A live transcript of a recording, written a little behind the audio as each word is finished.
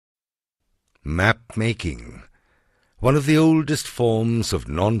Map making, one of the oldest forms of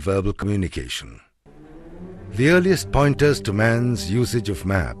non-verbal communication. The earliest pointers to man's usage of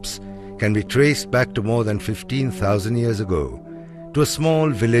maps can be traced back to more than 15,000 years ago to a small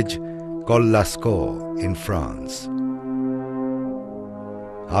village called Lασκώ in France.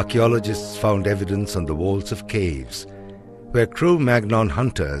 Archaeologists found evidence on the walls of caves where Cro-Magnon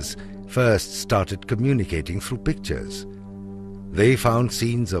hunters first started communicating through pictures. They found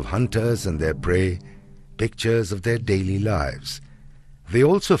scenes of hunters and their prey, pictures of their daily lives. They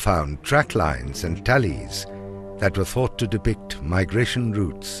also found track lines and tallies that were thought to depict migration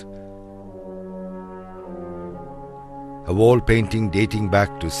routes. A wall painting dating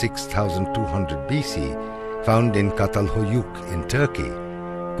back to 6200 BC, found in Catalhoyuk in Turkey,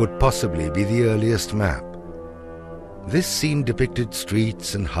 could possibly be the earliest map. This scene depicted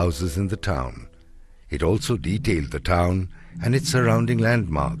streets and houses in the town. It also detailed the town and its surrounding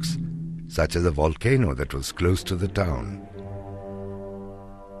landmarks, such as a volcano that was close to the town.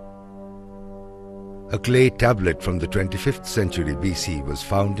 A clay tablet from the 25th century BC was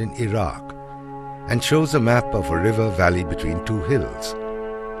found in Iraq and shows a map of a river valley between two hills.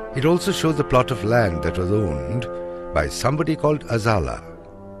 It also shows a plot of land that was owned by somebody called Azala.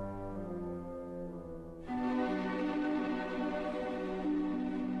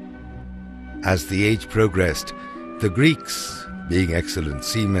 As the age progressed, the Greeks, being excellent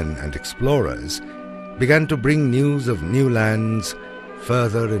seamen and explorers, began to bring news of new lands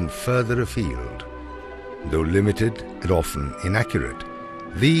further and further afield. Though limited and often inaccurate,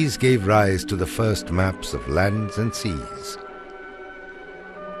 these gave rise to the first maps of lands and seas.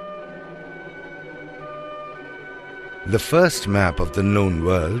 The first map of the known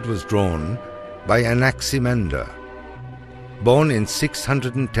world was drawn by Anaximander. Born in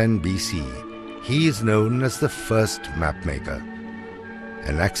 610 BC, he is known as the first mapmaker.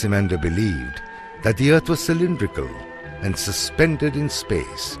 Anaximander believed that the earth was cylindrical and suspended in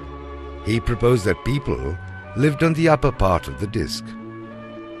space. He proposed that people lived on the upper part of the disk.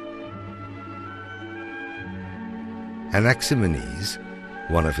 Anaximenes,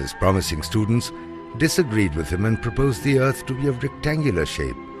 one of his promising students, disagreed with him and proposed the earth to be of rectangular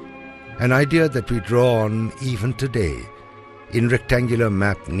shape, an idea that we draw on even today in rectangular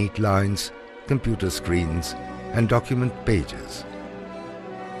map neat lines, computer screens, and document pages.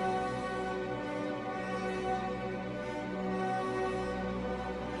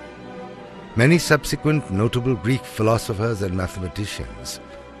 Many subsequent notable Greek philosophers and mathematicians,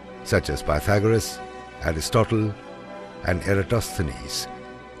 such as Pythagoras, Aristotle, and Eratosthenes,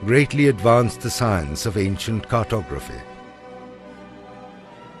 greatly advanced the science of ancient cartography.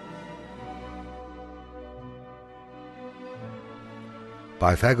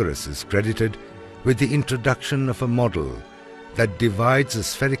 Pythagoras is credited with the introduction of a model that divides a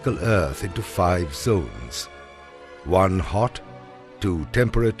spherical earth into 5 zones: 1 hot, 2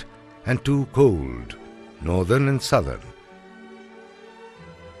 temperate, and 2 cold, northern and southern.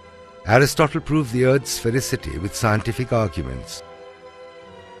 Aristotle proved the earth's sphericity with scientific arguments,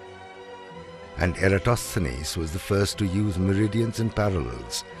 and Eratosthenes was the first to use meridians and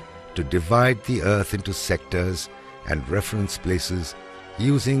parallels to divide the earth into sectors and reference places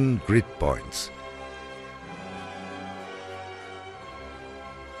using grid points.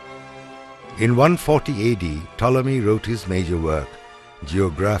 In 140 AD, Ptolemy wrote his major work,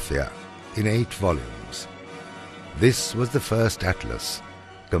 Geographia, in 8 volumes. This was the first atlas,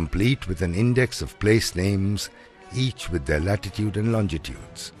 complete with an index of place names, each with their latitude and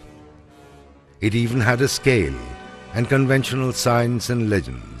longitudes. It even had a scale and conventional signs and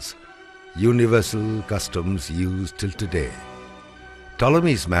legends, universal customs used till today.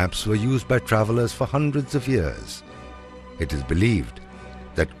 Ptolemy's maps were used by travelers for hundreds of years. It is believed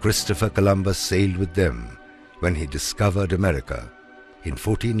that Christopher Columbus sailed with them when he discovered America in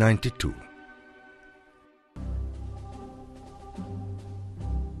 1492.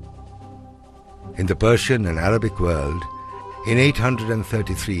 In the Persian and Arabic world, in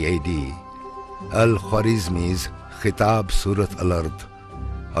 833 AD, Al-Khwarizmi's Khitab Surat al-Ard,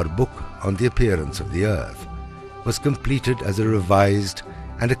 or Book on the Appearance of the Earth, was completed as a revised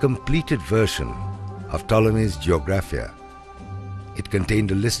and a completed version of Ptolemy's Geographia. It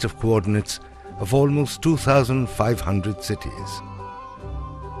contained a list of coordinates of almost 2,500 cities.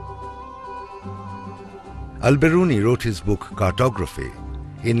 Al-Biruni wrote his book Cartography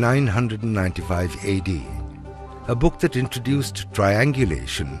in 995 AD, a book that introduced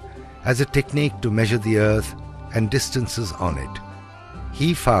triangulation as a technique to measure the earth and distances on it.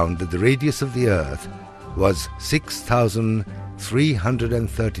 He found that the radius of the earth was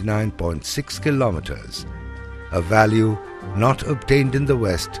 6,339.6 kilometers, a value not obtained in the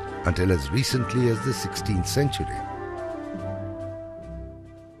West until as recently as the 16th century.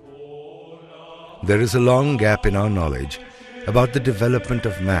 There is a long gap in our knowledge about the development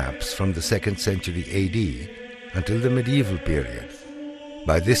of maps from the 2nd century AD until the medieval period.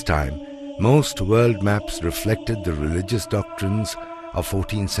 By this time, most world maps reflected the religious doctrines of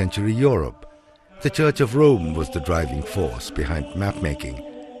 14th century Europe. The Church of Rome was the driving force behind mapmaking,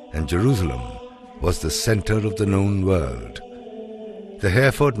 and Jerusalem was the center of the known world. The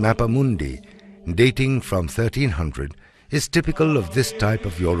Hereford Mappa Mundi, dating from 1300, is typical of this type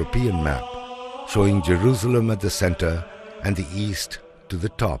of European map, showing Jerusalem at the center and the east to the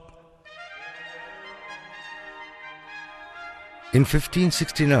top. In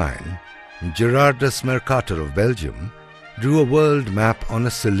 1569, Gerardus Mercator of Belgium drew a world map on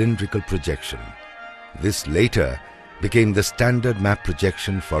a cylindrical projection. This later became the standard map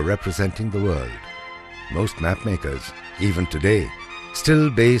projection for representing the world. Most mapmakers, even today, still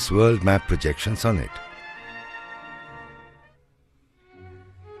base world map projections on it.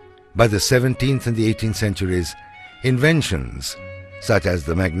 By the 17th and the 18th centuries, inventions such as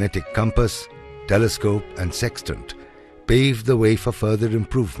the magnetic compass, telescope and sextant paved the way for further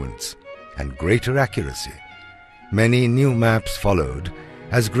improvements and greater accuracy. Many new maps followed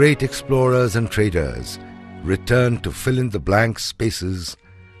as great explorers and traders returned to fill in the blank spaces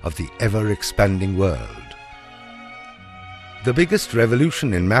of the ever-expanding world. The biggest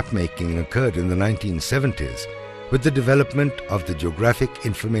revolution in mapmaking occurred in the 1970s with the development of the Geographic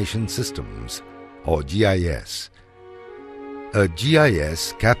Information Systems, or GIS. A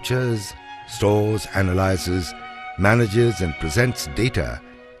GIS captures, stores, analyzes, manages and presents data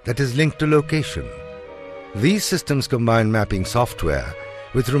that is linked to location. These systems combine mapping software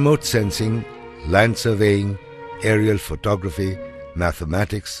with remote sensing, land surveying, aerial photography,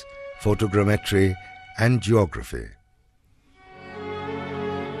 mathematics, photogrammetry and geography.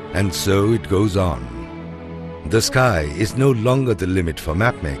 And so it goes on. The sky is no longer the limit for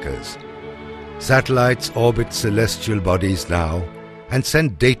mapmakers. Satellites orbit celestial bodies now and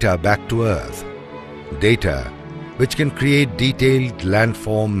send data back to Earth. Data which can create detailed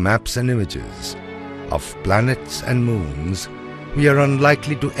landform maps and images of planets and moons we are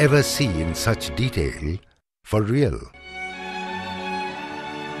unlikely to ever see in such detail for real.